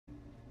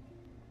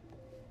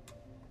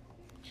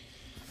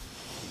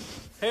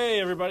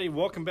Hey everybody,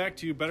 welcome back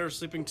to Better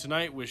Sleeping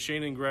Tonight with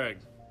Shane and Greg.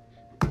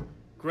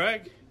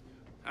 Greg,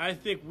 I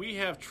think we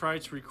have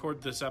tried to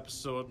record this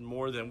episode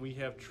more than we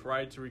have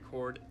tried to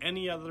record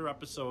any other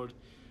episode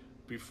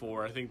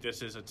before. I think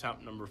this is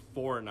attempt number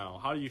 4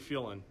 now. How are you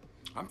feeling?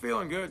 I'm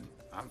feeling good.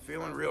 I'm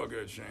feeling real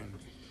good, Shane.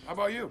 How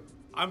about you?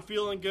 I'm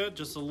feeling good,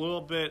 just a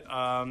little bit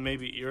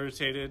maybe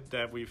irritated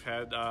that we've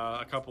had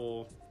a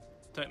couple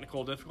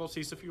technical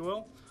difficulties, if you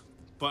will.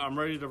 But I'm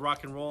ready to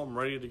rock and roll. I'm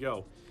ready to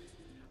go.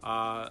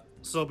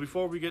 So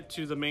before we get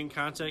to the main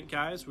content,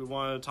 guys, we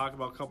want to talk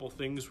about a couple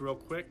things real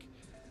quick.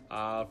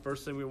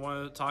 First thing we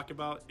want to talk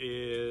about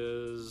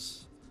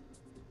is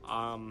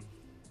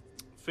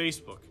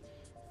Facebook.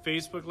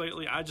 Facebook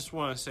lately, I just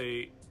want to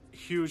say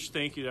huge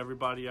thank you to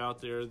everybody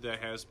out there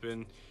that has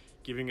been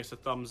giving us a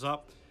thumbs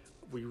up.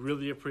 We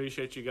really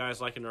appreciate you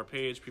guys liking our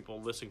page,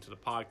 people listening to the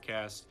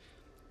podcast.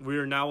 We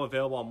are now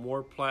available on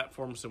more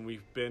platforms than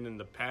we've been in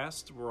the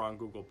past. We're on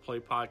Google Play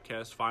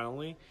Podcast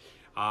finally.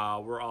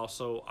 We're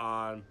also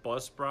on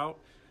Buzzsprout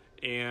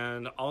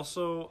and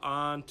also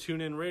on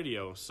TuneIn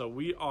Radio. So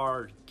we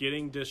are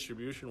getting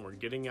distribution. We're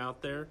getting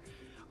out there.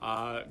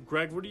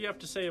 Greg, what do you have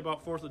to say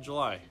about 4th of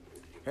July?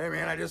 Hey,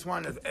 man, I just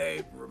wanted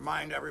to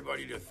remind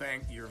everybody to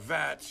thank your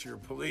vets, your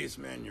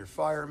policemen, your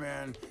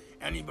firemen,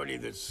 anybody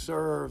that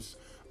serves.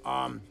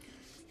 I'm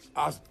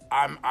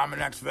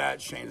an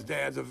ex-vet. Shane's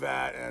dad's a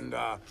vet, and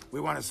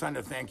we want to send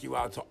a thank you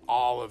out to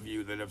all of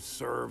you that have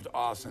served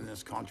us in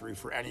this country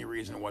for any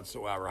reason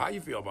whatsoever. How do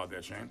you feel about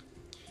that, Shane?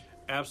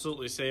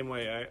 Absolutely, same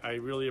way. I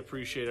really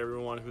appreciate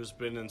everyone who's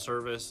been in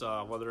service,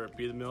 whether it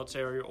be the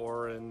military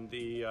or in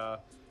the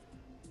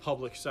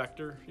public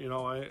sector. You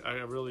know,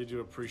 I really do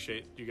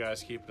appreciate you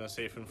guys keeping us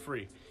safe and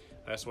free.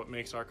 That's what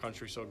makes our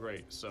country so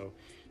great. So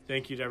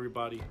thank you to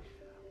everybody.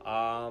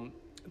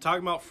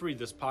 Talking about free,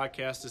 this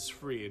podcast is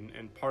free,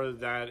 and part of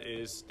that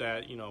is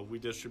that, you know, we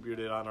distribute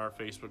it on our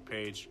Facebook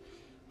page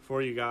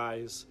for you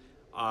guys.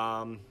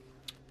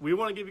 We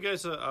want to give you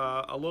guys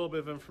a little bit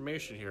of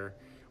information here.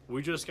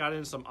 We just got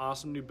in some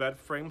awesome new bed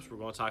frames. We're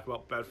going to talk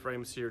about bed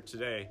frames here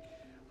today.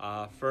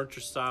 Furniture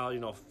style, you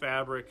know,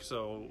 fabric,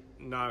 so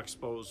not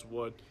exposed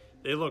wood.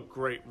 They look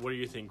great. What do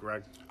you think,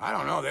 Greg? I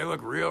don't know. They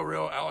look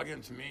real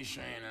elegant to me,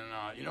 Shane.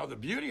 And, you know, the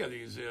beauty of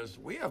these is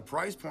we have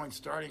price points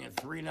starting at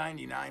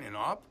 $3.99 and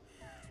up.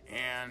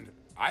 And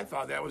I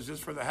thought that was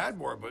just for the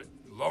headboard, but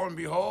lo and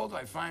behold,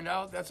 I find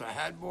out that's a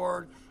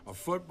headboard, a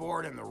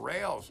footboard, and the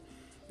rails.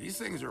 These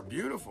things are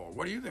beautiful.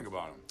 What do you think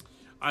about them?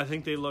 I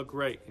think they look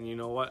great, and you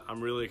know what?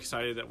 I'm really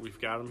excited that we've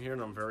got them here,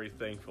 and I'm very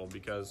thankful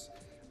because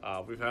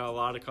we've had a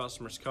lot of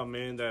customers come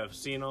in that have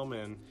seen them,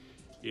 and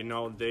you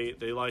know they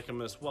like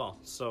them as well.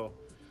 So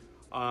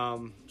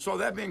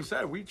that being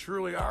said, we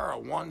truly are a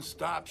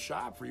one-stop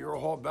shop for your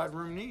whole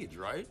bedroom needs,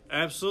 right?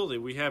 Absolutely,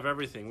 we have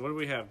everything. What do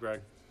we have,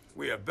 Greg?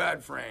 We have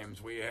bed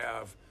frames, we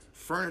have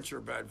furniture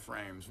bed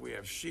frames, we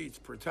have sheets,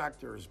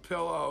 protectors,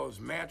 pillows,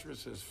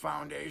 mattresses,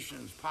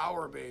 foundations,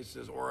 power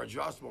bases, or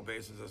adjustable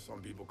bases, as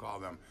some people call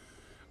them.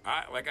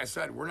 Like I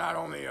said, we're not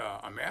only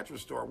a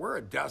mattress store, we're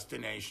a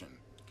destination.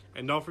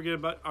 And don't forget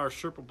about our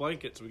Sherpa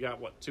blankets. We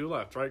got, 2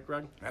 left, right,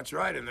 Greg? That's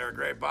right, and they're a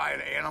great buy,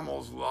 and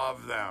animals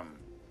love them.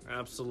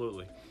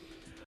 Absolutely.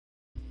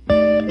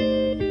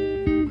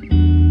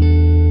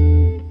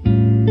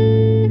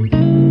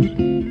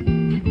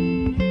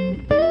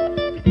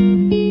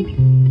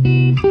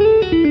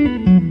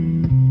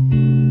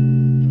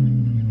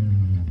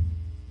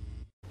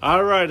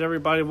 All right,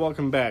 everybody,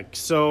 welcome back.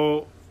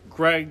 So,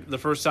 Greg, the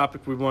first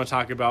topic we want to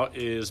talk about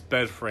is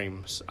bed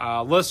frames.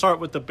 Let's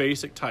start with the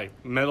basic type,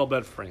 metal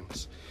bed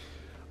frames.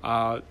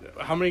 How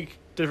many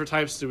different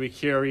types do we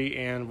carry,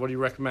 and what do you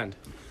recommend?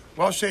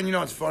 Well, Shane, you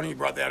know, it's funny you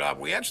brought that up.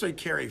 We actually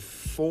carry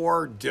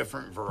 4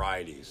 different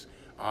varieties.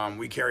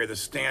 We carry the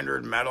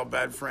standard metal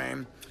bed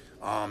frame.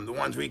 The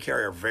ones we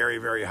carry are very,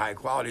 very high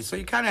quality. So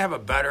you kind of have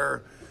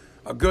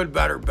a good,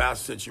 better,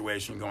 best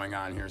situation going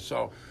on here.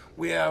 So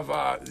we have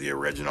the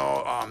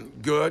original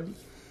good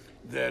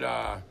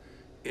that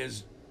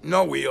is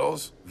no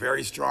wheels,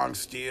 very strong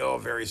steel,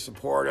 very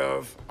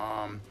supportive.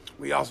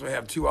 We also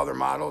have 2 other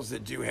models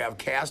that do have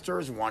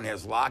casters. One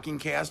has locking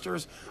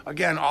casters.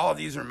 Again, all of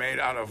these are made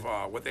out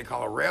of what they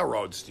call a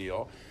railroad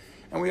steel.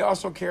 And we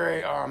also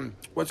carry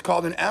what's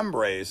called an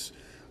embrace,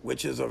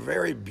 which is a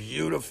very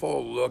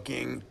beautiful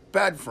looking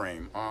bed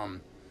frame.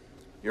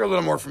 You're a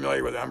little more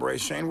familiar with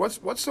embrace, Shane.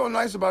 What's so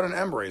nice about an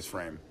embrace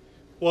frame?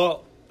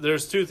 Well,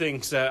 there's 2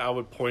 things that I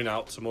would point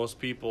out to most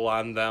people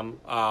on them.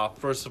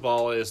 First of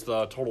all is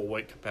the total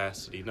weight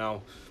capacity.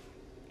 Now,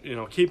 you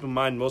know, keep in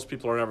mind most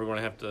people are never going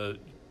to have to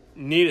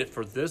need it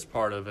for this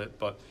part of it,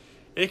 but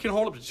it can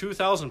hold up to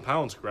 2,000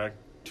 pounds, Greg.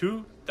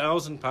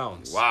 2,000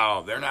 pounds.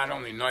 Wow, they're not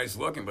only nice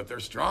looking, but they're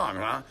strong,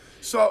 huh?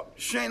 So,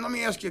 Shane, let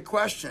me ask you a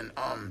question.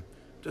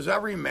 Does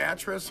every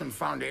mattress and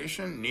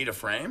foundation need a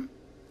frame?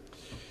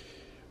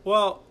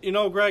 Well, you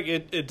know, Greg,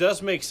 it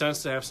does make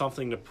sense to have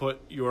something to put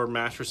your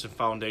mattress and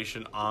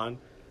foundation on.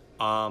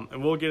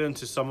 And we'll get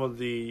into some of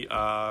the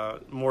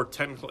more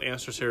technical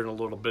answers here in a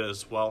little bit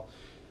as well.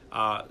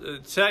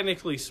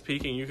 Technically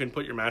speaking, you can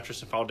put your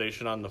mattress and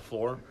foundation on the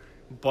floor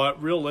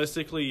But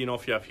realistically, you know,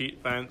 if you have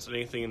heat vents,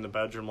 anything in the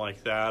bedroom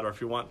like that, or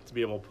if you want to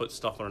be able to put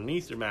stuff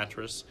underneath your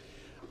mattress,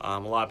 a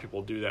lot of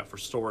people do that for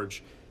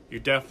storage. You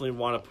definitely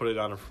want to put it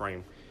on a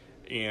frame,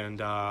 and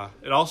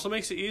it also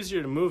makes it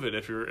easier to move it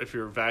if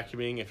you're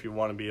vacuuming. If you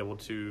want to be able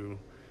to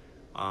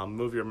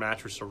move your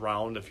mattress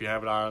around, if you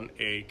have it on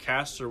a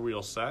caster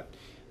wheel set,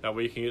 that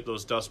way you can get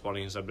those dust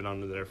bunnies that have been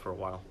under there for a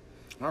while.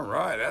 All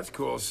right, that's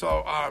cool.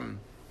 So,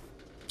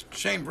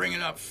 Shane,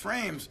 bringing up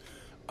frames,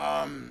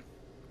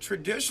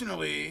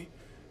 traditionally,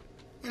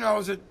 you know, it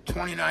was a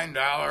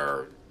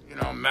 $29, you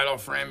know, metal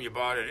frame you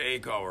bought at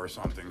ACO or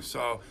something.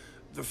 So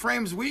the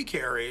frames we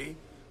carry,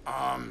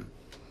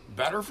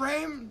 better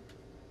frame?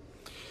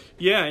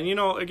 Yeah, and you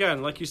know,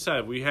 again, like you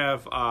said, we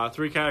have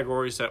 3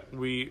 categories that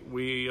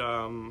we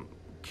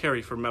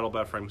carry for metal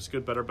bed frames: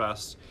 good, better,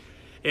 best.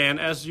 And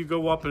as you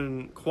go up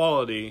in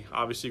quality,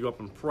 obviously you go up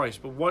in price.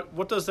 But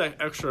what does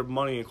that extra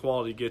money and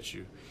quality get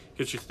you?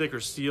 Get you thicker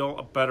steel,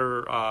 a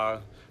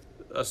better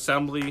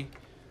assembly.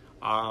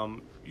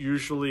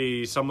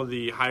 Usually some of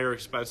the higher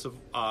expensive,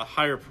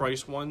 higher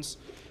price ones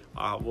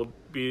will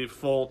be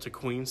full to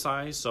queen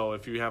size. So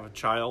if you have a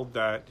child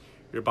that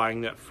you're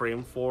buying that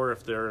frame for,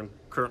 if they're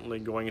currently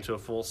going into a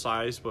full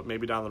size, but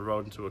maybe down the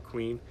road into a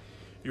queen,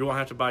 you won't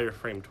have to buy your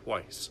frame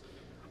twice.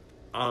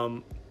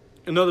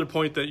 Another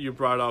point that you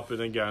brought up,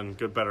 and again,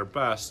 good, better,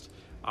 best,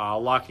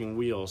 locking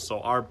wheels. So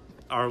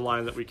our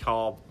line that we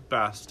call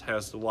best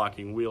has the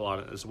locking wheel on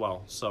it as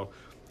well. So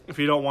if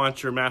you don't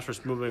want your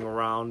mattress moving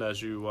around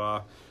as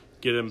you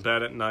get in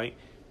bed at night,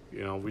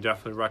 you know, we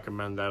definitely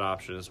recommend that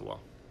option as well.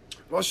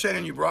 Well,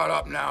 Shannon, you brought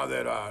up now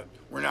that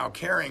we're now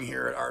carrying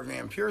here at RV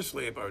and Pure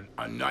Sleep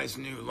a nice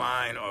new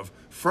line of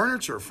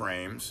furniture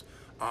frames.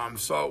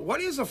 So what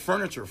is a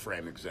furniture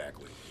frame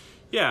exactly?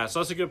 Yeah, so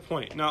that's a good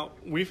point. Now,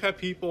 we've had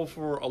people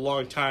for a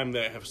long time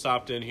that have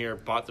stopped in here,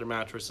 bought their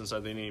mattress, and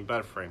said they need a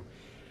bed frame.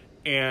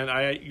 And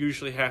I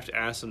usually have to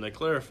ask them to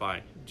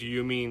clarify, do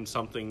you mean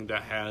something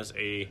that has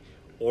a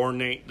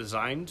ornate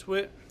design to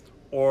it,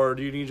 or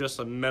do you need just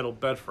a metal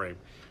bed frame?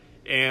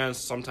 And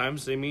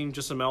sometimes they mean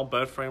just a metal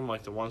bed frame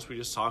like the ones we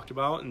just talked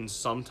about, and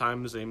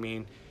sometimes they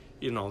mean,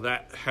 you know,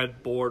 that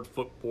headboard,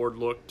 footboard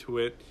look to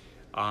it.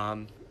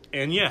 And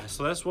yeah,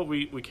 so that's what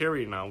we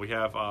carry now. We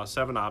have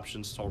 7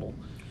 options total.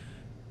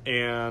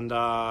 And,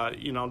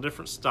 you know,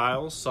 different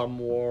styles. Some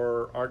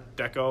more Art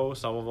Deco,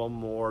 some of them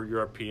more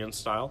European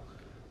style.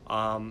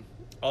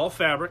 All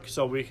fabric,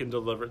 so we can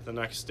deliver it the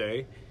next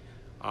day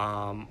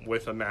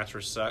with a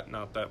mattress set.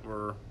 Not that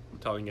we're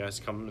telling you guys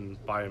to come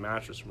and buy a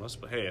mattress from us,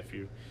 but hey, if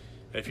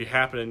you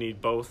happen to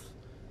need both,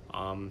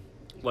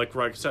 like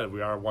Greg said,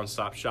 we are a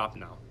one-stop shop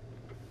now.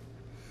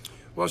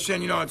 Well,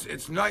 Shane, you know,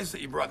 it's nice that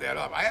you brought that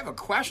up. I have a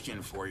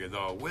question for you,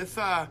 though. With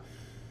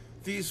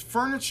these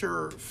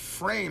furniture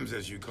frames,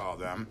 as you call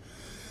them,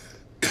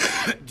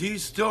 do you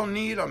still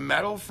need a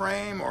metal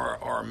frame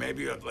or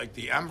maybe like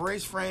the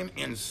Embrace frame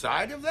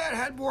inside of that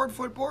headboard,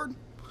 footboard?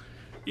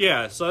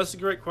 Yeah, so that's a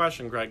great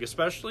question, Greg,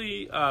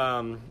 especially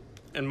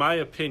in my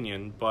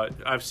opinion, but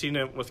I've seen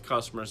it with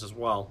customers as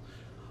well.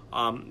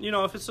 You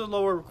know, if it's a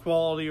lower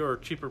quality or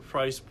cheaper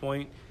price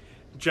point,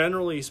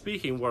 generally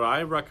speaking, what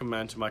I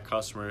recommend to my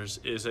customers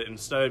is that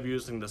instead of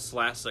using the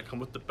slats that come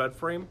with the bed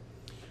frame,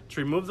 to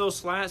remove those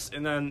slats,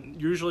 and then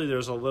usually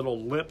there's a little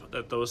lip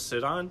that those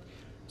sit on.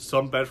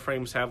 Some bed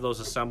frames have those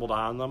assembled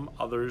on them.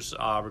 Others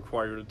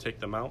require you to take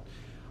them out.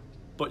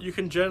 But you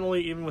can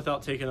generally, even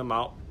without taking them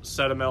out,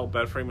 set a metal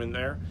bed frame in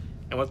there.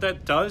 And what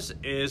that does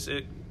is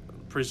it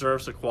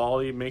preserves the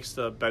quality, makes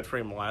the bed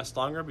frame last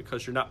longer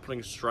because you're not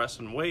putting stress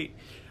and weight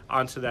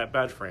onto that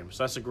bed frame.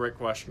 So that's a great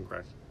question,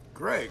 Greg.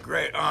 Great.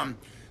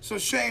 So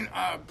Shane,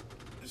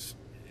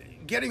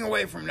 getting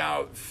away from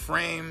now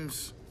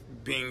frames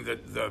being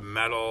the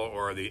metal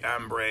or the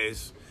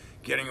Embrace,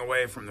 getting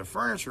away from the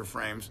furniture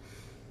frames,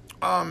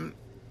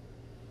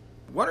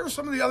 what are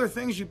some of the other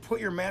things you put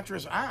your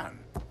mattress on?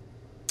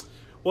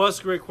 Well,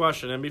 that's a great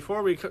question. And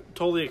before we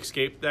totally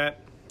escape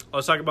that,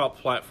 let's talk about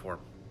platform.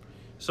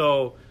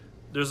 So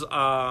there's 2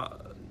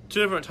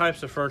 different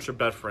types of furniture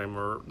bed frame,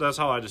 or that's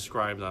how I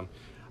describe them.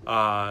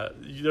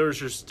 There's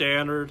your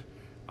standard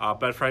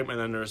bed frame, and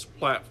then there's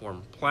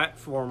platform.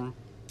 Platform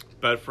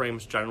bed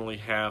frames generally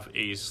have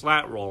a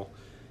slat roll,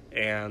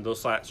 and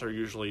those slats are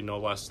usually no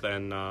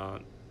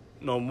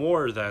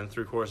more than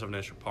 3/4 of an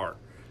inch apart.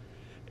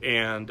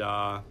 And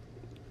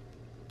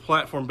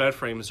platform bed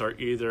frames are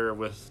either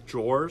with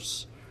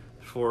drawers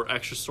for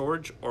extra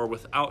storage or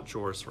without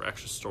drawers for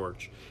extra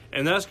storage.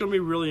 And that's going to be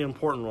really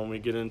important when we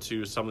get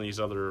into some of these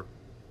other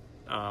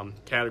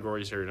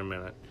categories here in a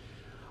minute.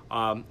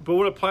 But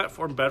what a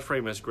platform bed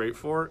frame is great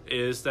for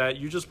is that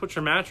you just put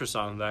your mattress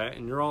on that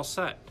and you're all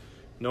set.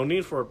 No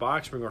need for a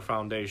box spring or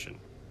foundation.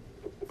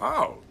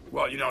 Oh,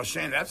 well, you know,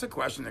 Shane, that's a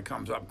question that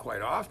comes up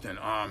quite often.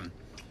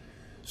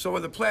 So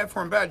with a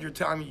platform bed, you're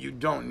telling me you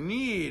don't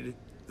need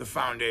the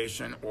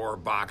foundation or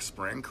box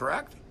spring,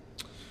 correct?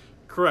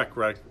 Correct,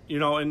 Greg. You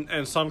know,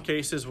 in some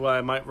cases, what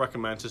I might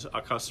recommend to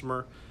a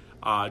customer,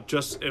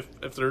 just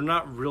if they're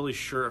not really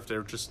sure, if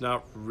they're just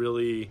not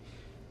really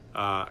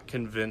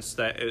convinced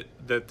that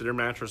their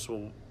mattress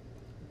will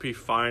be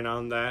fine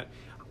on that,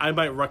 I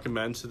might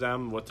recommend to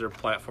them with their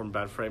platform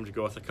bed frame to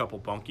go with a couple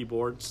bunky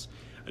boards.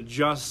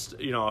 Just,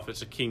 if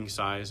it's a king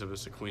size, if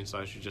it's a queen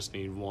size, you just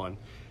need one.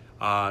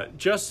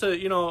 Just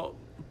to,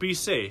 be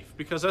safe,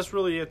 because that's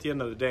really, at the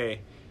end of the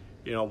day,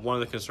 one of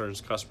the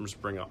concerns customers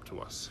bring up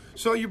to us.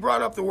 So you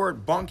brought up the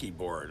word bunky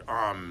board.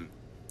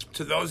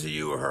 To those of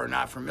you who are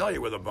not familiar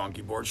with a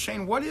bunky board,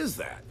 Shane, what is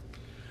that?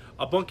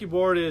 A bunky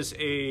board is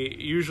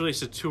usually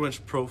it's a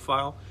 2-inch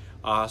profile.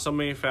 Some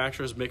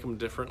manufacturers make them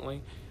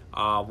differently.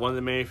 One of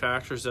the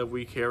manufacturers that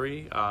we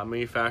carry,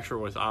 manufacturer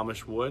with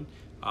Amish wood,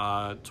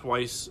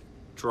 twice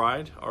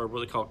dried, or what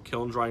they call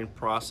kiln drying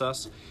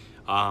process.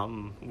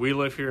 We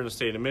live here in the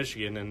state of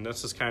Michigan, and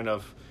this is kind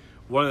of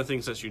one of the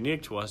things that's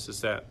unique to us,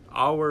 is that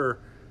our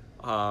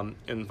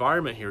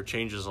environment here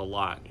changes a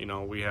lot.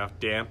 We have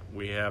damp,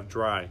 we have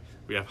dry,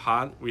 we have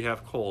hot, we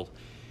have cold.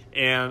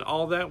 And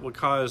all that would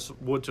cause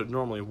wood to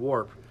normally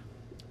warp,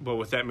 but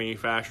with that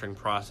manufacturing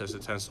process,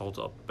 it tends to hold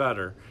up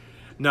better.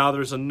 Now,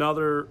 there's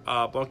another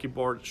bunky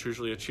board. It's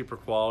usually a cheaper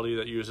quality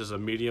that uses a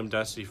medium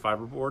density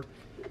fiberboard,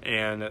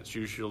 and that's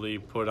usually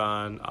put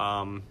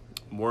on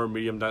more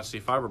medium density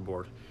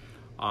fiberboard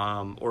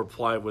or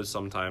plywood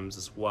sometimes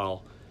as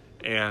well.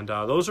 And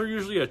those are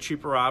usually a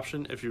cheaper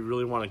option. If you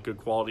really want a good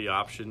quality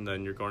option,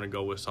 then you're going to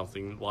go with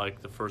something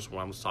like the first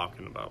one I was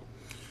talking about.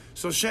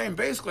 So, Shane,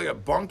 basically a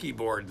bunky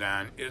board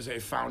then is a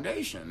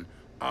foundation.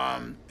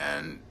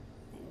 And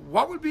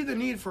what would be the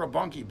need for a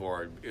bunky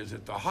board? Is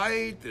it the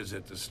height? Is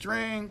it the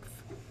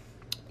strength?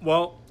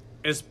 Well,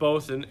 it's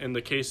both in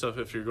the case of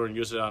if you're going to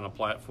use it on a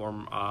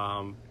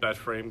platform bed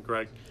frame,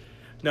 Greg.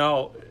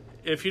 Now,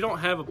 if you don't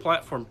have a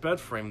platform bed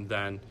frame,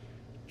 then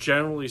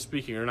generally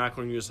speaking, you're not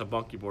going to use a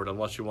bunky board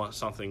unless you want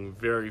something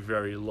very,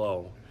 very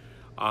low.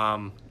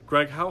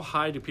 Greg, how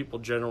high do people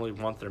generally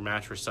want their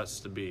mattress sets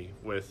to be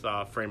with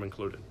frame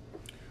included?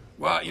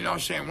 Well,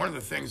 Shane, one of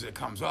the things that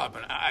comes up,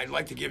 and I'd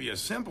like to give you a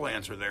simple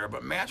answer there,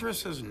 but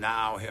mattresses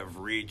now have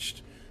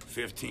reached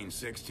 15,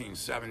 16,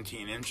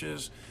 17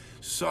 inches.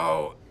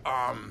 So,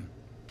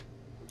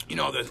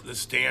 the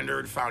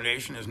standard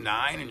foundation is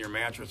 9 and your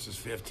mattress is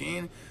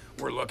 15.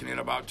 We're looking at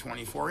about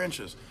 24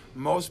 inches.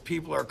 Most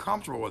people are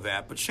comfortable with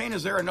that. But, Shane,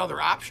 is there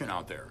another option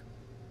out there?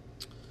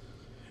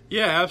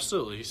 Yeah,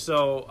 absolutely.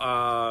 So,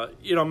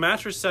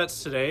 mattress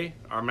sets today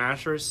are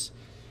mattress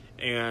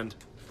and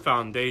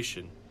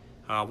foundation.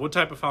 What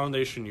type of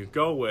foundation you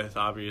go with,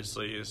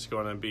 obviously, is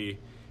going to be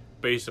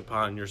based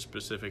upon your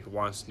specific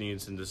wants,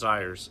 needs, and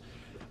desires.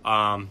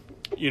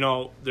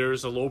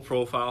 There's a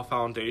low-profile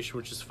foundation,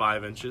 which is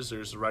 5 inches.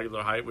 There's a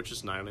regular height, which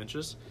is 9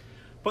 inches.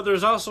 But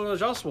there's also an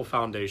adjustable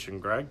foundation,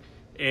 Greg.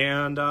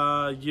 And,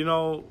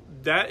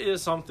 that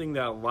is something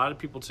that a lot of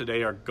people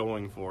today are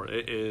going for.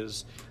 It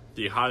is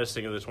the hottest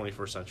thing of the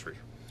 21st century.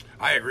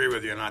 I agree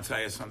with you, and I'll tell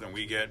you something.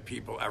 We get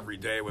people every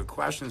day with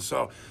questions.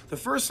 So the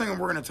first thing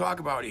we're going to talk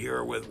about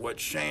here with what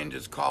Shane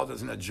just called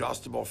as an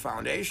adjustable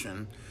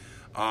foundation,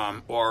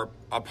 or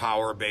a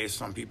power base,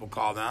 some people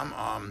call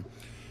them,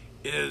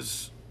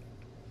 is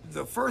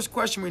the first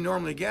question we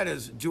normally get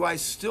is, do I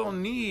still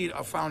need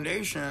a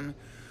foundation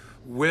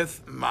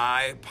with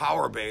my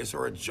power base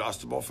or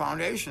adjustable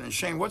foundation? And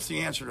Shane, what's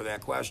the answer to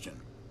that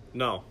question?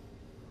 No.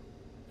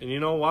 And you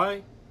know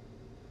why?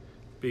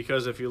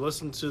 Because if you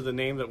listen to the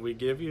name that we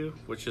give you,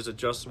 which is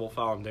adjustable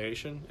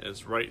foundation,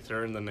 it's right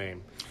there in the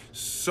name.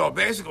 So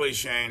basically,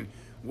 Shane,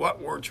 what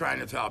we're trying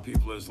to tell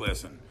people is,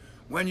 listen,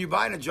 when you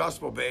buy an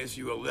adjustable base,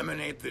 you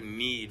eliminate the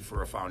need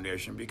for a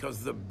foundation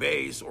because the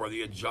base or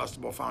the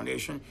adjustable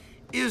foundation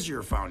is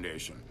your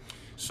foundation.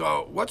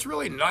 So what's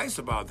really nice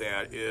about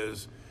that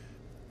is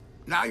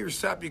now your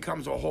set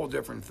becomes a whole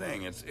different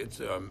thing. It's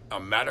a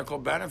medical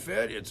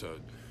benefit. It's a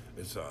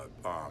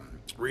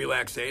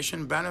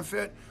relaxation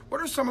benefit. What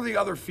are some of the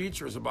other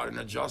features about an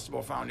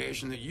adjustable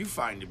foundation that you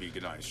find to be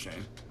nice,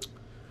 Shane?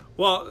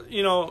 Well,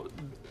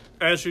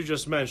 as you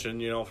just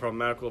mentioned, from a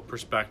medical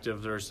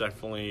perspective, there's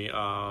definitely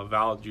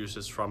valid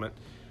uses from it.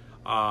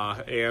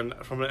 And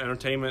from an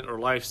entertainment or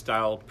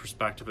lifestyle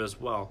perspective as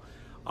well.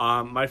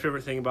 My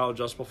favorite thing about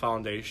adjustable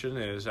foundation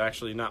is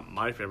actually not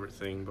my favorite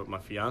thing, but my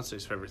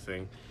fiance's favorite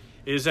thing,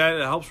 is that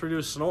it helps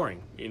reduce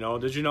snoring.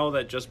 Did you know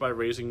that just by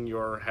raising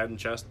your head and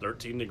chest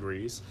 13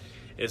 degrees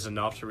is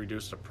enough to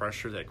reduce the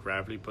pressure that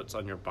gravity puts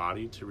on your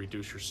body to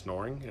reduce your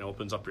snoring and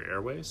opens up your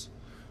airways?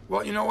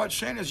 Well, you know what,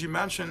 Shane, as you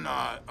mentioned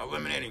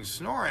eliminating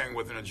snoring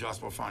with an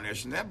adjustable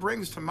foundation, that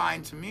brings to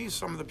mind to me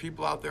some of the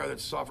people out there that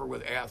suffer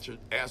with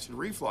acid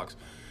reflux.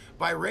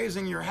 By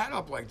raising your head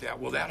up like that,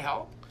 will that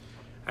help?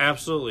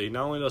 Absolutely.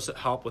 Not only does it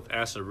help with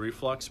acid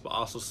reflux, but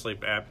also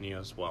sleep apnea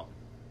as well.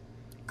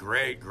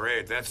 Great.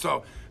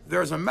 So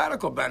there's a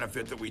medical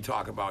benefit that we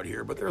talk about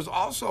here, but there's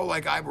also,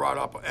 like I brought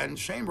up and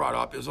Shane brought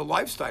up, is a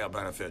lifestyle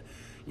benefit.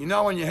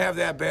 When you have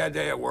that bad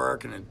day at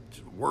work and the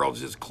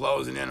world's just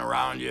closing in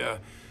around you, a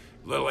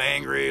little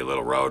angry, a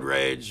little road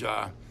rage,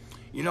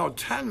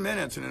 10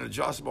 minutes in an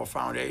adjustable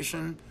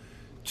foundation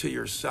to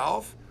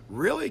yourself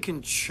really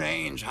can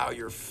change how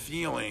you're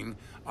feeling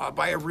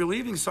by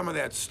relieving some of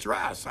that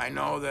stress. I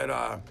know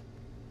that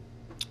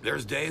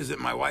There's days that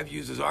my wife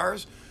uses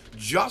ours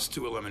just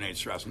to eliminate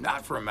stress,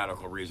 not for a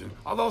medical reason,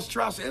 although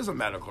stress is a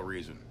medical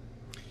reason.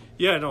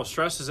 Yeah, no,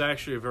 stress is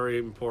actually a very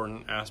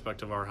important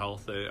aspect of our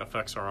health. It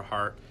affects our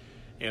heart,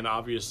 and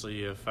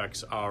obviously it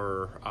affects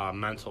our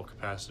mental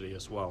capacity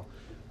as well.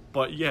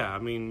 But yeah, I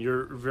mean,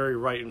 you're very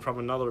right. And from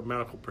another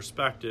medical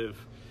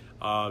perspective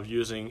of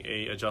using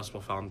a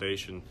adjustable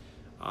foundation,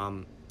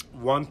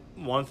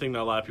 one thing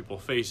that a lot of people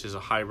face is a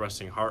high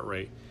resting heart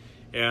rate.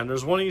 And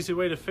there's one easy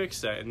way to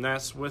fix that, and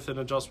that's with an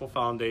adjustable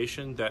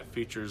foundation that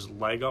features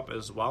leg up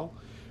as well.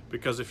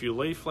 Because if you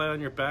lay flat on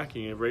your back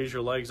and you raise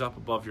your legs up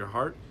above your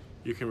heart,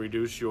 you can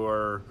reduce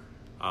your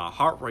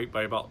heart rate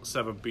by about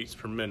 7 beats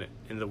per minute.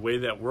 And the way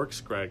that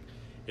works, Greg,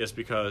 is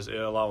because it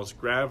allows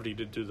gravity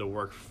to do the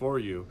work for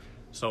you.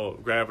 So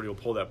gravity will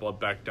pull that blood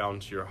back down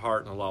to your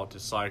heart and allow it to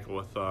cycle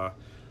with a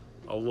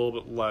little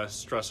bit less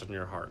stress on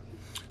your heart.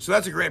 So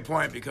that's a great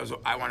point, because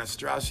I want to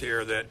stress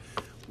here that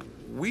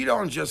we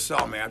don't just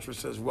sell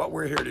mattresses. What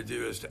we're here to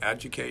do is to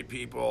educate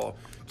people,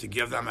 to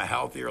give them a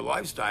healthier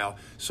lifestyle.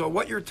 So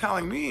what you're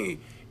telling me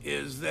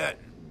is that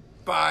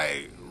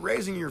by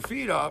raising your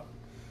feet up,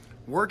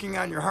 working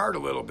on your heart a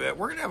little bit,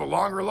 we're going to have a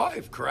longer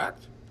life,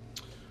 correct?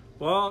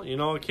 Well, you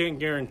know, I can't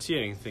guarantee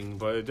anything,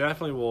 but it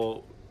definitely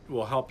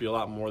will help you a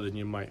lot more than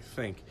you might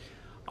think.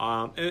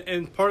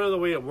 And part of the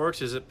way it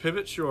works is it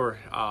pivots your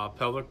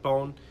pelvic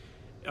bone,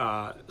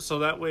 so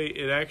that way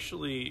it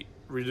actually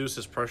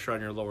reduces pressure on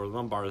your lower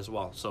lumbar as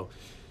well. So,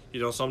 you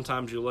know,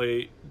 sometimes you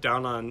lay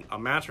down on a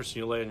mattress and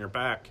you lay on your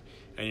back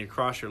and you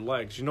cross your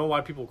legs. You know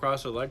why people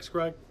cross their legs,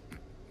 Greg?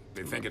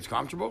 They think it's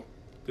comfortable?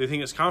 They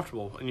think it's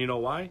comfortable. And you know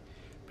why?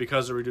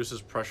 Because it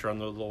reduces pressure on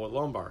the lower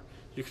lumbar.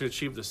 You can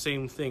achieve the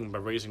same thing by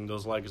raising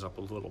those legs up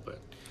a little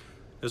bit.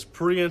 It's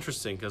pretty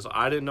interesting because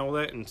I didn't know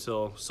that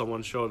until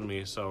someone showed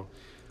me. So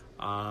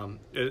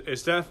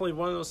it's definitely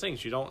one of those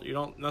things you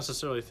don't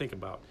necessarily think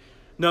about.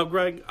 Now,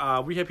 Greg,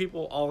 we have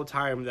people all the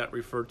time that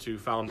refer to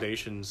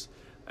foundations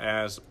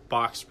as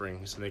box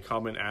springs, and they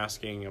come in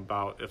asking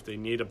about if they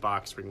need a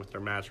box spring with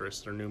their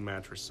mattress, their new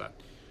mattress set.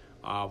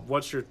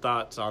 What's your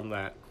thoughts on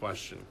that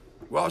question?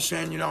 Well,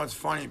 Shane, you know, it's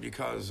funny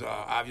because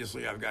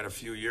obviously I've got a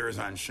few years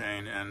on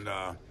Shane, and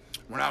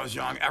when I was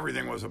young,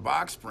 everything was a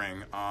box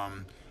spring,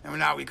 and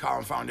now we call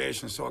them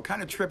foundations, so it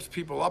kind of trips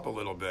people up a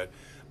little bit.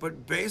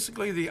 But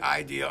basically the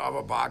idea of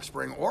a box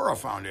spring or a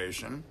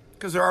foundation,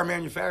 because there are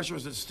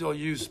manufacturers that still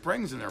use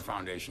springs in their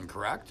foundation,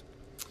 correct?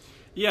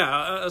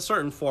 Yeah, a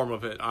certain form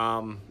of it.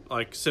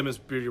 Like Simmons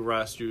Beauty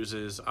Rest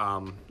uses,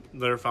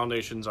 their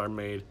foundations are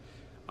made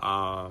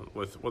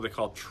with what they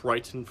call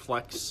Triton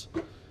Flex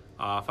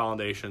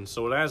foundation.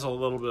 So it has a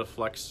little bit of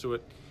flex to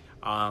it.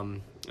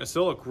 It's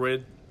still a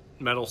grid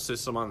metal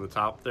system on the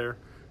top there,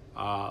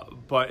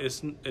 but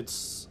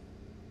it's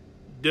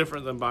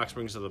different than box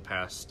springs of the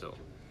past still.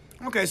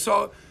 Okay,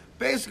 so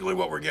basically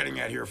what we're getting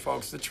at here,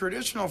 folks, the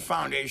traditional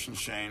foundation,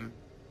 Shane,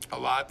 a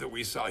lot that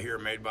we sell here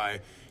made by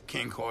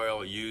King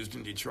Coil, used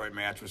in Detroit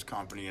Mattress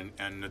Company,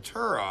 and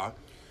Natura,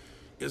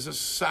 is a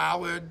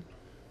solid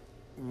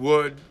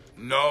wood,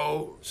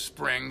 no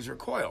springs or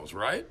coils,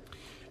 right?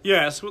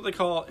 Yeah, it's what they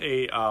call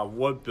a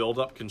wood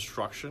build-up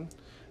construction.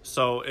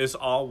 So it's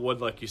all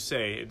wood, like you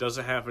say. It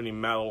doesn't have any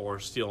metal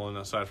or steel in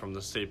it aside from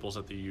the staples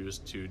that they use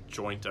to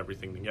joint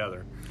everything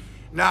together.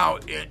 Now,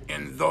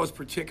 in those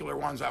particular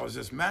ones I was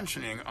just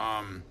mentioning,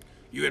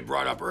 you had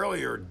brought up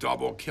earlier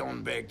double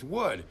kiln-baked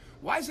wood.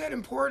 Why is that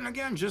important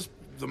again? Just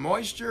the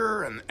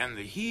moisture and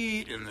the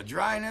heat and the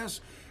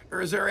dryness?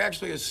 Or is there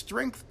actually a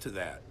strength to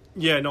that?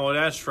 Yeah, no, it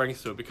adds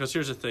strength to it because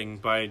here's the thing.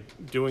 By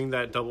doing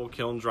that double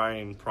kiln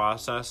drying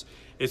process,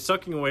 it's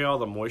sucking away all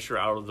the moisture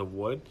out of the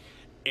wood,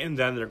 and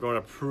then they're going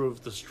to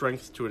prove the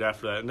strength to it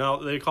after that. Now,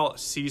 they call it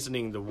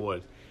seasoning the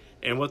wood.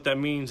 And what that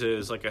means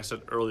is, like I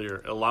said earlier,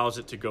 it allows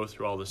it to go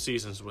through all the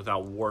seasons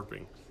without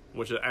warping,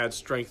 which adds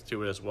strength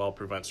to it as well,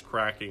 prevents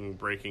cracking,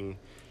 breaking,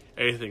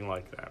 anything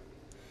like that.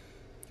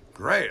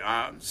 Great.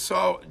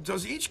 So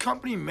does each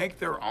company make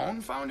their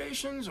own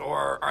foundations,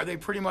 or are they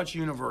pretty much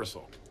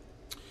universal?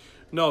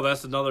 No,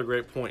 that's another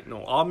great point.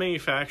 No, all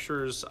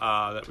manufacturers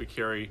that we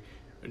carry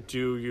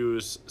do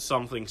use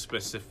something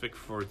specific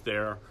for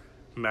their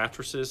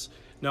mattresses.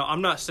 Now,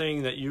 I'm not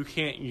saying that you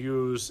can't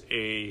use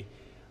a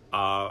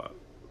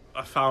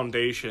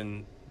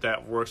foundation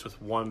that works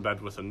with one bed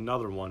with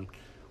another one,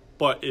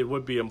 but it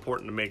would be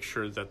important to make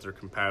sure that they're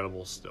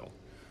compatible still.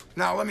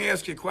 Now, let me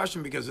ask you a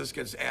question because this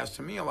gets asked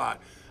to me a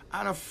lot.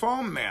 On a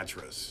foam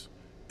mattress,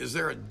 is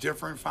there a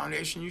different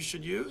foundation you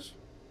should use?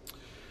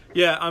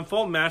 Yeah, on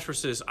foam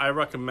mattresses, I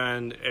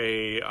recommend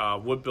a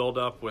wood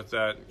buildup with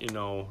that,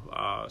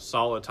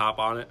 solid top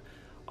on it.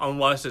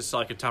 Unless it's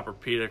like a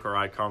Tempur-Pedic or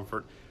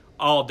iComfort.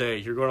 All day,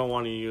 you're going to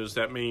want to use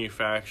that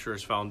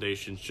manufacturer's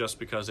foundations just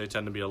because they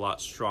tend to be a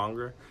lot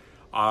stronger.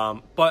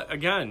 But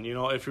again,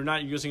 if you're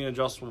not using an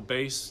adjustable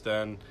base,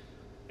 then,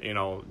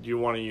 you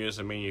want to use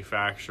a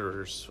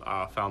manufacturer's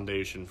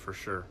foundation for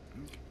sure.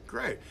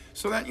 Great.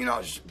 So then,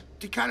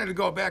 to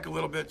go back a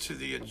little bit to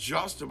the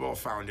adjustable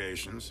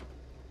foundations,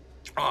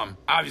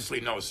 obviously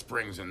no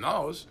springs in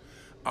those.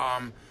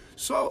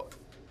 So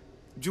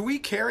do we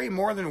carry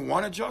more than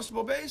one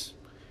adjustable base?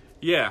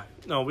 Yeah,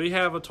 no, we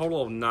have a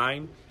total of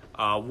 9.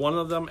 One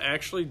of them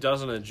actually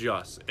doesn't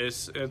adjust.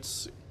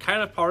 It's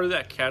kind of part of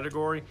that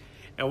category,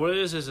 and what it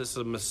is it's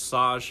a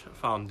massage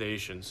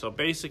foundation. So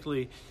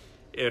basically,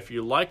 if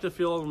you like the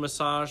feel of a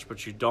massage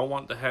but you don't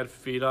want the head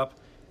feet up,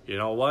 you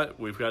know what?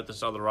 We've got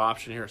this other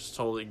option here. It's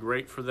totally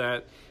great for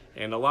that,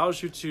 and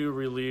allows you to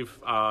relieve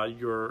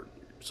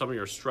some of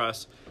your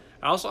stress.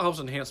 It also helps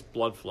enhance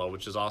blood flow,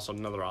 which is also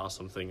another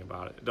awesome thing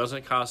about it. It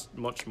doesn't cost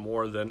much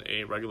more than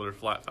a regular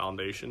flat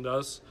foundation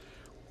does,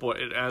 but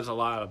it adds a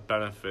lot of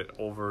benefit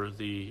over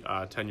the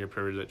 10-year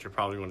period that you're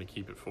probably going to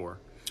keep it for.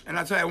 And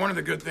I'll tell you, one of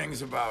the good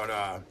things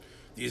about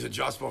these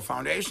adjustable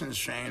foundations,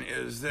 Shane,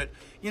 is that,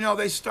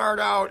 they start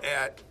out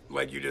at,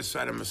 like you just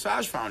said, a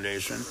massage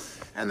foundation,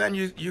 and then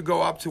you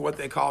go up to what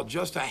they call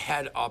just a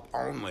head up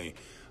only.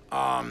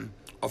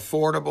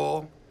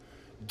 Affordable,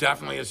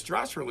 definitely a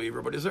stress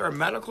reliever, but is there a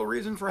medical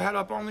reason for head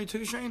up only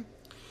too, Shane?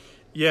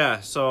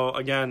 Yeah, so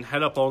again,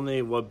 head up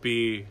only would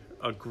be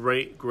a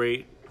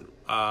great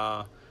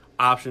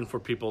option for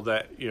people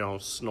that,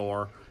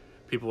 snore,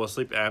 people with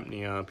sleep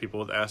apnea, people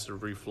with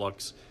acid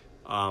reflux.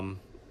 From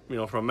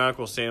a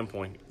medical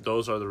standpoint,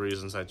 those are the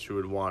reasons that you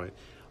would want it.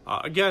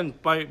 Again,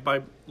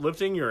 by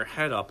lifting your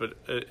head up,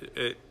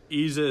 it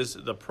eases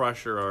the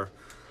pressure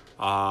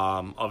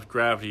of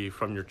gravity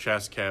from your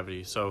chest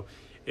cavity. So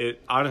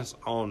it, on its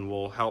own,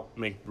 will help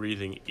make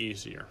breathing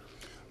easier.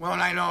 Well,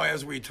 and I know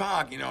as we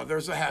talk,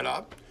 there's a head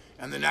up,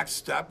 and the next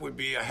step would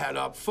be a head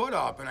up, foot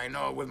up. And I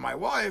know with my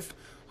wife,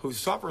 who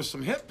suffers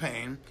some hip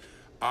pain,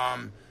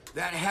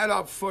 that head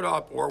up, foot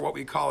up, or what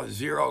we call a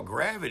zero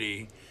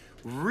gravity,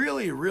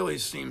 really, really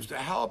seems to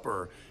help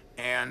her.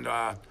 And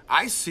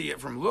I see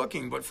it from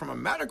looking, but from a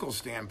medical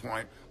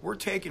standpoint, we're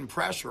taking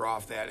pressure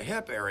off that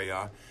hip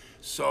area.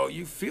 So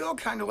you feel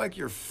kind of like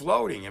you're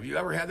floating. Have you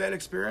ever had that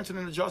experience in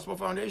an adjustable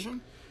foundation?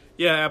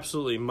 Yeah,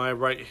 absolutely. My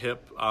right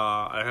hip,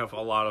 I have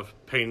a lot of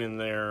pain in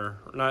there.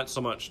 Not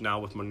so much now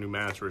with my new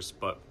mattress,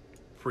 but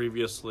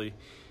previously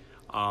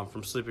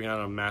from sleeping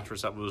on a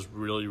mattress that was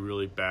really,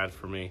 really bad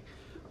for me.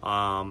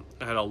 I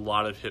had a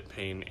lot of hip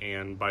pain,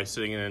 and by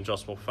sitting in an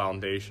adjustable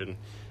foundation,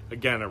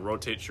 again, it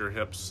rotates your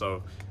hips,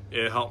 so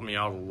it helped me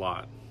out a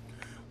lot.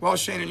 Well,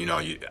 Shane,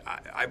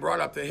 I brought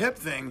up the hip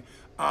thing.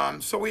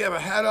 So we have a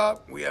head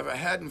up, we have a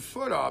head and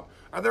foot up.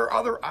 Are there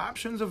other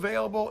options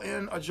available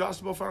in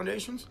adjustable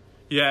foundations?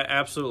 Yeah,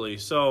 absolutely.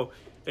 So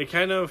it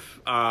kind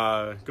of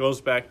goes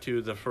back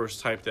to the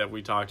first type that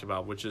we talked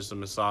about, which is the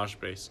massage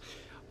base.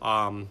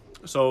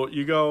 So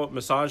you go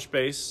massage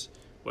base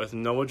with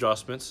no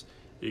adjustments.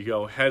 You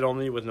go head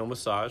only with no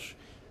massage.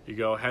 You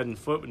go head and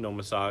foot with no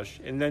massage.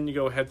 And then you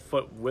go head,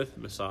 foot with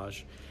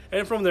massage.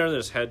 And from there,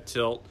 there's head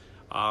tilt.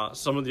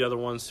 Some of the other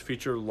ones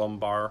feature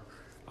lumbar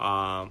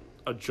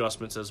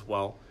adjustments as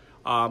well.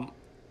 And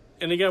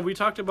again, we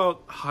talked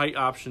about height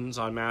options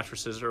on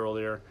mattresses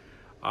earlier.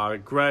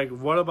 Greg,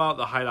 what about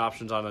the height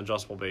options on an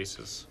adjustable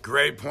bases?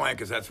 Great point,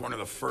 because that's one of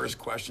the first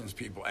questions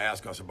people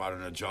ask us about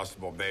an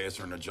adjustable base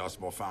or an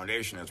adjustable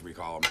foundation, as we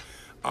call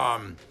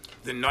them.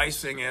 The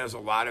nice thing is a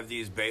lot of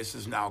these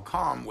bases now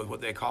come with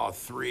what they call a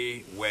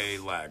 3-way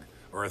leg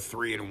or a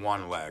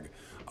 3-in-1 leg.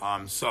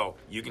 So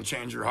you can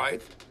change your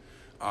height.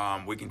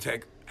 We can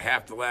take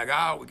half the leg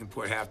out, we can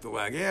put half the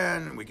leg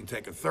in, we can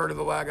take a third of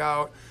the leg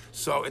out.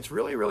 So it's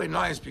really, really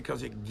nice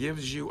because it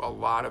gives you a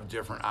lot of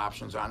different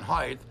options on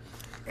height.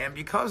 And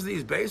because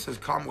these bases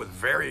come with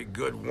very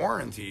good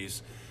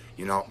warranties,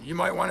 you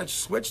might want to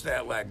switch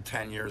that leg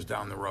 10 years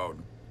down the road.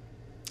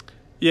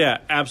 Yeah,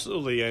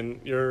 absolutely, and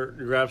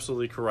you're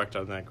absolutely correct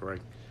on that, Greg.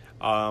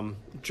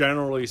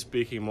 Generally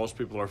speaking, most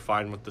people are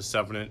fine with the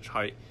 7-inch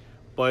height,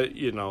 but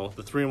the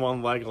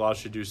 3-in-1 leg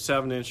allows you to do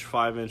 7-inch,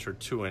 5-inch, or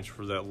 2-inch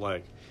for that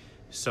leg.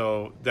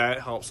 So that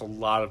helps a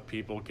lot of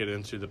people get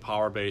into the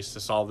power base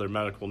to solve their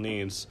medical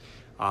needs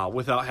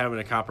without having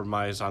to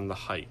compromise on the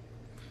height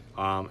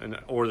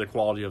or the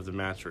quality of the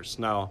mattress.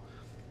 Now,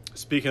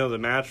 speaking of the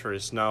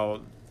mattress,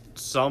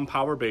 some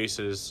power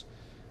bases,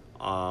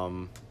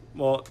 not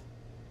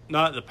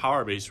the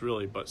power base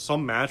really, but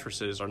some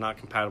mattresses are not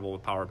compatible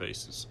with power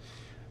bases.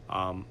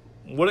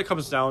 What it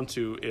comes down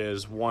to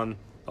is, one,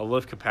 a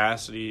lift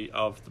capacity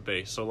of the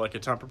base. So like a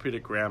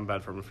Tempur-Pedic Graham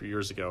bed from a few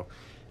years ago,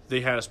 they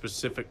had a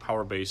specific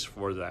power base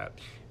for that.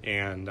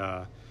 And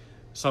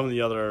some of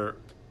the other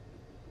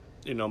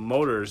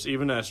motors,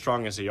 even as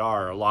strong as they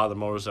are, a lot of the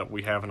motors that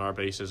we have in our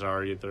bases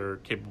are either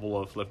capable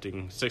of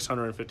lifting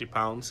 650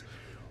 pounds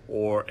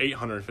or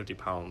 850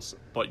 pounds,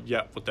 but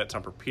yet with that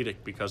Tempur-Pedic,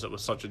 because it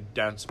was such a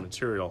dense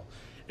material,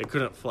 it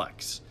couldn't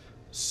flex.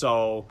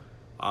 So,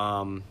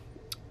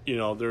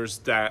 there's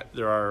that.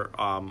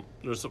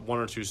 There's 1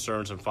 or 2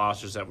 Stearns and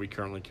Fosters that we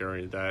currently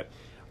carry that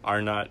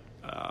are not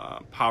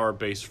power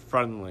base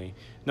friendly.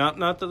 Not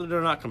that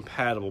they're not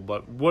compatible,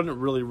 but wouldn't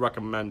really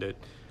recommend it.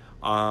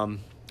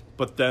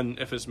 But then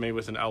if it's made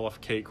with an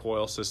LFK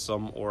coil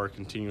system or a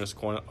continuous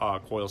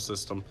coil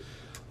system,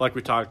 like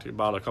we talked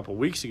about a couple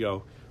weeks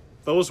ago,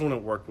 those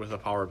wouldn't work with a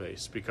power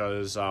base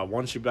because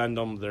once you bend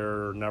them,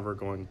 they're never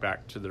going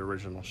back to their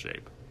original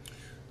shape.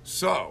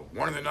 So,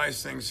 one of the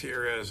nice things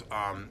here is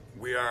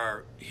we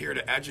are here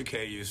to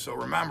educate you. So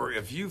remember,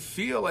 if you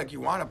feel like you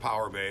want a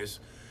power base,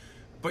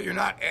 but you're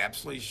not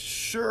absolutely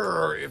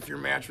sure if your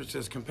mattress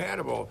is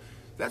compatible,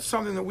 that's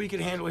something that we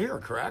can handle here,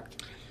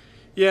 correct?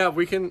 Yeah,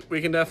 we can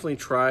definitely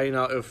try.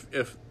 Now,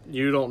 if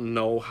you don't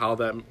know how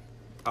that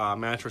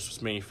mattress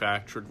was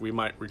manufactured, we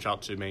might reach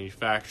out to a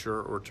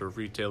manufacturer or to a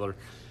retailer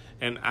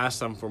and ask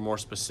them for more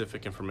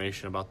specific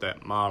information about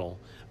that model.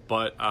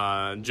 But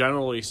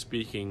generally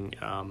speaking,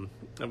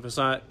 if it's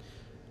not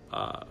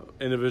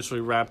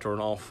individually wrapped or an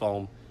all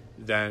foam,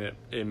 then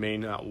it may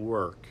not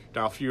work.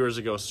 Now, a few years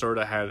ago,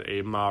 Serta had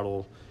a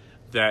model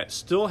that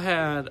still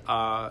had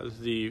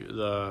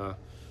the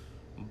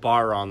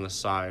bar on the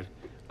side,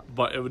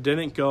 but it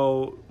didn't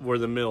go where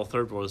the middle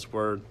third was,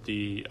 where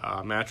the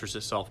mattress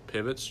itself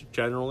pivots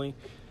generally.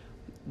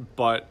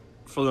 But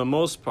for the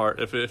most part,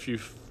 if you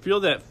feel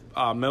that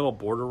metal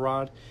border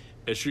rod,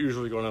 it's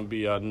usually going to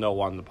be a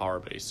no on the power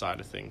base side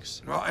of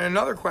things. Well, and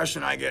another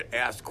question I get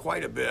asked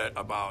quite a bit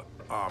about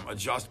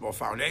adjustable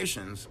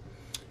foundations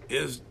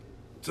is,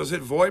 does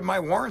it void my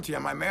warranty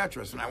on my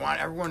mattress? And I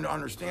want everyone to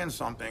understand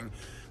something.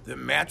 The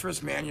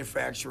mattress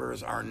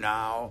manufacturers are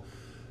now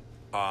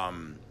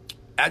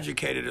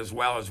educated, as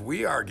well as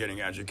we are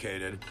getting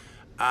educated,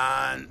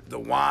 on the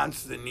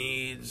wants, the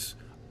needs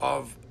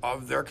of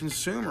their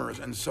consumers.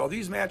 And so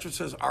these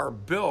mattresses are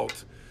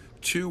built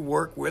to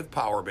work with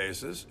power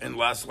bases,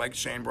 unless, like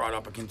Shane brought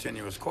up, a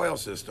continuous coil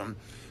system.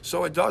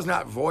 So it does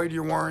not void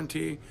your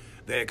warranty.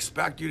 They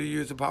expect you to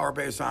use a power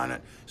base on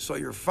it, so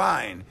you're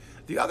fine.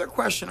 The other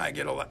question I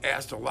get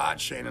asked a lot,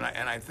 Shane, and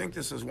I think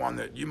this is one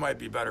that you might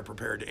be better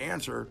prepared to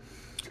answer,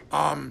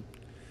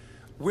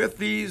 with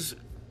these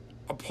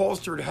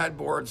upholstered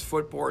headboards,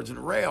 footboards, and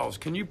rails,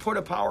 can you put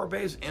a power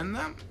base in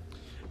them?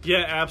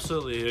 Yeah,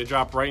 absolutely. They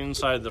drop right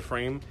inside the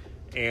frame.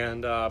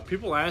 And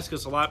people ask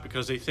us a lot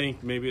because they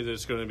think maybe that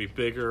it's going to be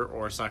bigger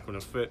or it's not going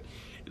to fit.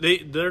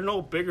 They're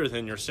no bigger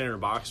than your standard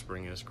box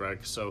spring is, Greg.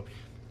 So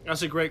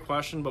that's a great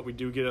question, but we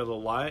do get it a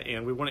lot,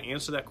 and we want to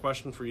answer that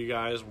question for you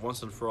guys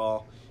once and for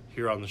all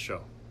here on the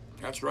show.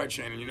 That's right,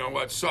 Shane. And you know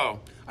what? So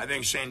I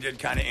think Shane did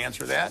kind of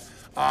answer that.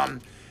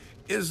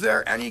 Is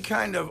there any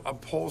kind of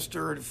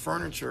upholstered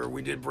furniture?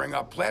 We did bring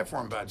up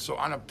platform beds. So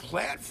on a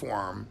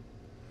platform,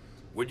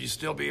 would you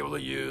still be able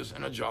to use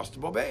an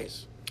adjustable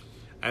base?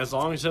 As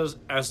long as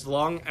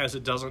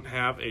it doesn't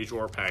have a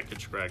drawer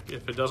package, Greg.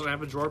 If it doesn't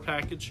have a drawer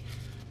package,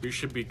 you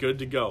should be good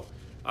to go.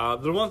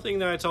 The one thing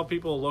that I tell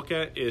people to look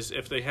at is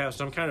if they have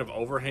some kind of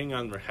overhang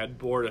on their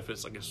headboard, if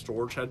it's like a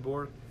storage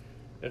headboard.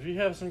 If you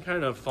have some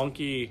kind of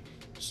funky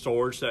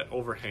storage that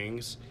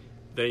overhangs,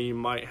 then you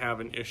might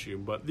have an issue.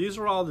 But these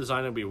are all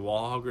designed to be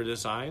wall hugger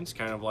designs,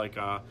 kind of like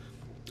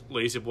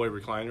Lazy Boy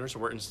recliners,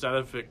 where instead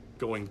of it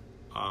going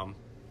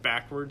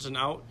backwards and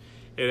out,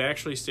 it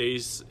actually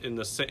stays in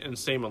the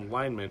same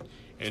alignment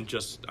and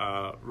just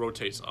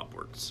rotates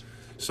upwards.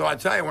 So I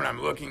tell you, when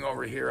I'm looking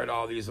over here at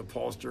all these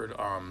upholstered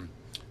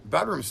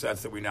bedroom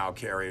sets that we now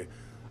carry,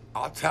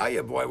 I'll tell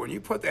you, boy, when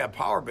you put that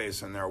power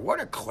base in there, what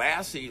a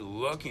classy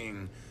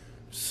looking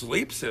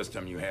sleep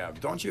system you have.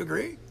 Don't you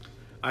agree?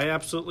 I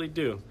absolutely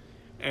do.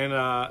 And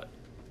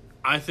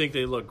I think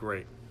they look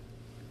great.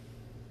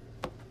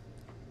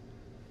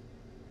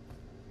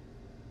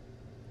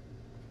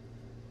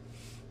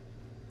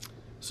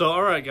 So,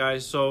 all right,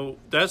 guys. So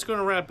that's going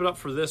to wrap it up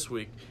for this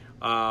week.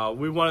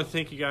 We want to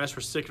thank you guys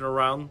for sticking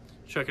around,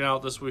 checking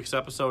out this week's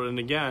episode, and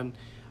again,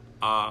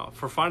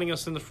 for finding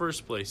us in the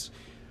first place.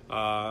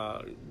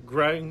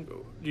 Greg,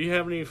 do you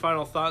have any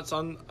final thoughts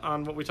on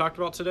what we talked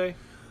about today?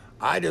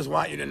 I just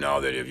want you to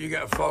know that if you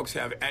folks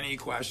have any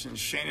questions,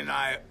 Shane and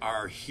I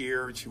are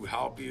here to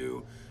help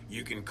you.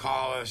 You can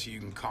call us, you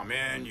can come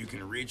in, you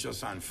can reach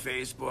us on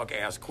Facebook,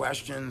 ask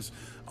questions.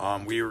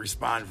 We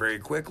respond very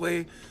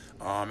quickly.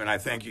 And I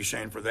thank you,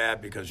 Shane, for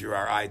that, because you're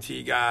our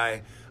IT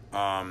guy.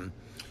 And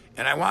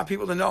I want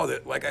people to know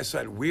that, like I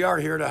said, we are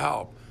here to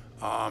help.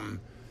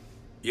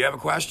 You have a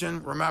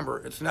question? Remember,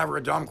 it's never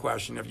a dumb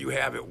question. If you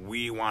have it,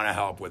 we want to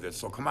help with it.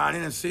 So come on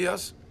in and see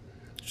us.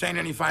 Shane,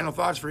 any final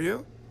thoughts for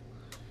you?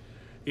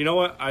 You know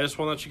what? I just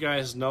want to let you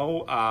guys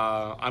know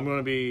I'm going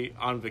to be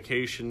on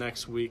vacation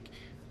next week.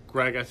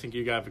 Greg, I think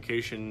you got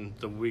vacation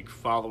the week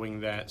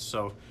following that.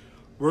 So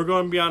we're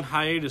going to be on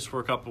hiatus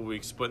for a couple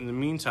weeks. But in the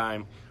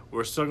meantime,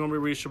 we're still going to be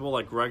reachable,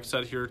 like Greg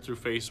said, here through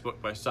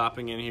Facebook by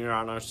stopping in here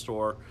on our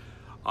store.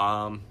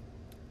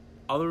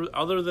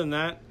 Other than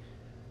that,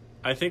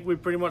 I think we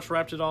pretty much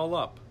wrapped it all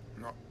up.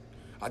 No.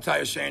 I'll tell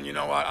you, Shane, you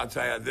know what? I'll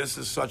tell you, this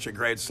is such a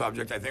great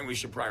subject. I think we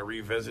should probably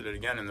revisit it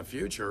again in the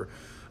future.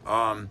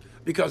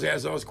 Because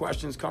as those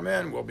questions come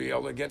in, we'll be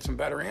able to get some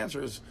better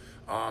answers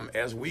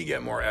as we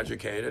get more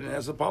educated and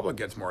as the public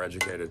gets more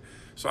educated.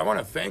 So I want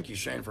to thank you,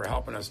 Shane, for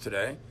helping us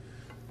today.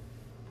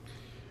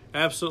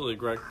 Absolutely,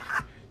 Greg.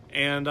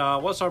 And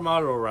what's our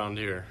motto around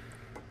here?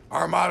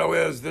 Our motto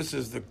is, this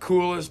is the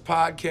coolest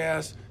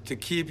podcast to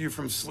keep you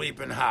from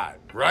sleeping hot,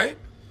 right?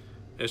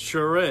 It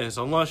sure is,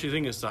 unless you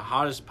think it's the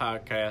hottest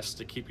podcast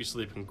to keep you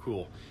sleeping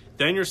cool.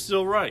 Then you're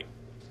still right.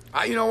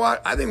 You know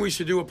what? I think we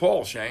should do a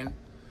poll, Shane.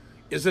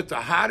 Is it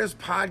the hottest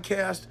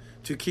podcast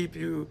to keep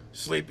you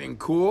sleeping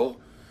cool?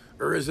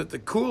 Or is it the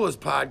coolest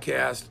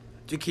podcast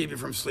to keep you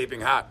from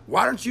sleeping hot?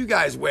 Why don't you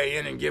guys weigh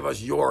in and give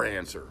us your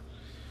answer?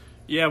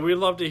 Yeah, we'd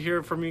love to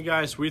hear from you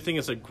guys. We think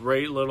it's a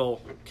great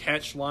little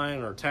catch line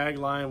or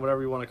tagline,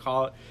 whatever you want to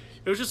call it.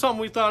 It was just something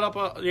we thought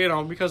up,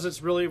 because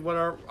it's really what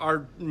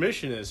our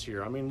mission is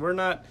here. I mean, we're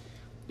not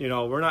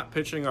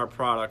pitching our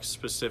products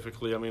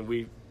specifically. I mean,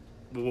 we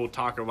will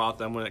talk about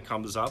them when it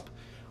comes up.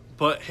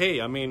 But,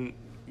 hey, I mean,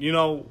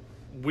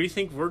 we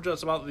think we're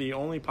just about the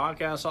only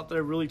podcast out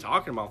there really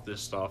talking about this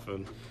stuff.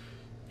 And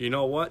you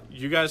know what?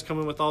 You guys come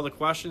in with all the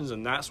questions,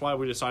 and that's why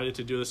we decided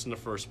to do this in the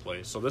first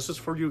place. So this is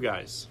for you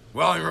guys.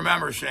 Well, and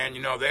remember, Shane,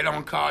 they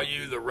don't call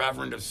you the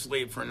Reverend of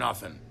Sleep for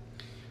nothing.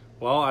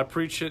 Well, I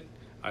preach it.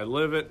 I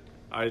live it.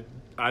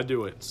 I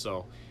do it.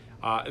 So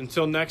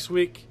until next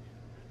week,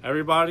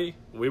 everybody,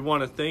 we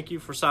want to thank you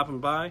for stopping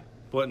by.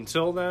 But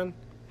until then,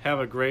 have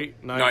a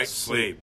great night's sleep.